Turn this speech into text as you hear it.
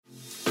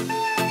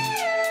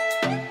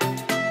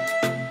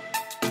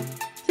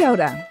Kia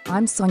ora,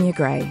 I'm Sonia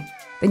Gray.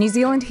 The New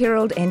Zealand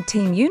Herald and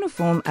Team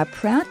Uniform are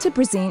proud to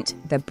present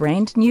the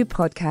brand new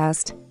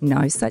podcast,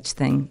 No Such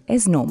Thing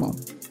as Normal.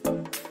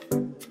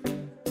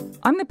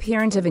 I'm the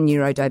parent of a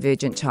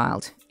neurodivergent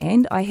child,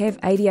 and I have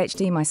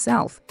ADHD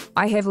myself.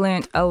 I have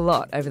learnt a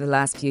lot over the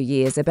last few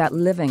years about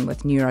living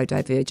with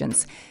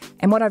neurodivergence,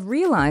 and what I've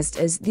realised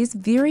is there's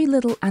very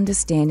little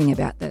understanding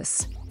about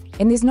this,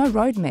 and there's no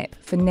roadmap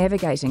for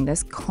navigating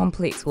this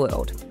complex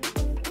world.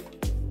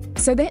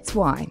 So that's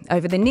why,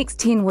 over the next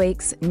 10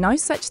 weeks, No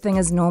Such Thing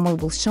as Normal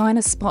will shine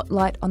a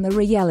spotlight on the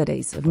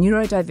realities of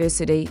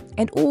neurodiversity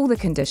and all the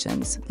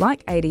conditions,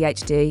 like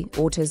ADHD,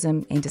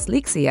 autism and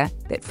dyslexia,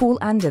 that fall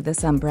under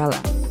this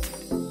umbrella.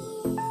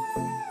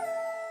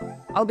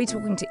 I'll be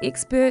talking to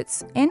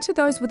experts and to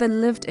those with a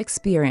lived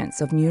experience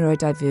of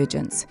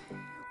neurodivergence.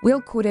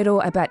 We'll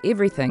kōrero about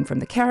everything from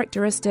the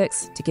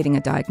characteristics to getting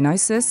a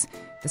diagnosis,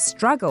 the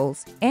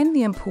struggles and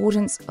the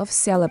importance of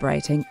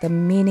celebrating the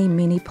many,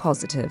 many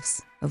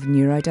positives of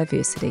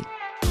neurodiversity.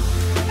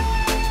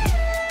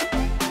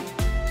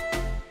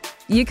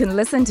 You can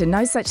listen to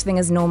No Such Thing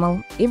as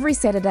Normal every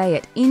Saturday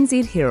at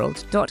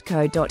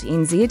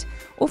nzherald.co.nz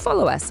or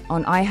follow us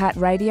on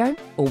iHeartRadio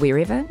or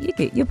wherever you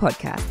get your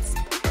podcasts.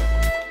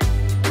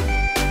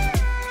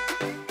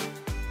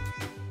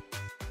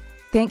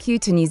 Thank you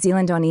to New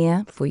Zealand On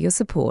Air for your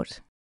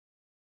support.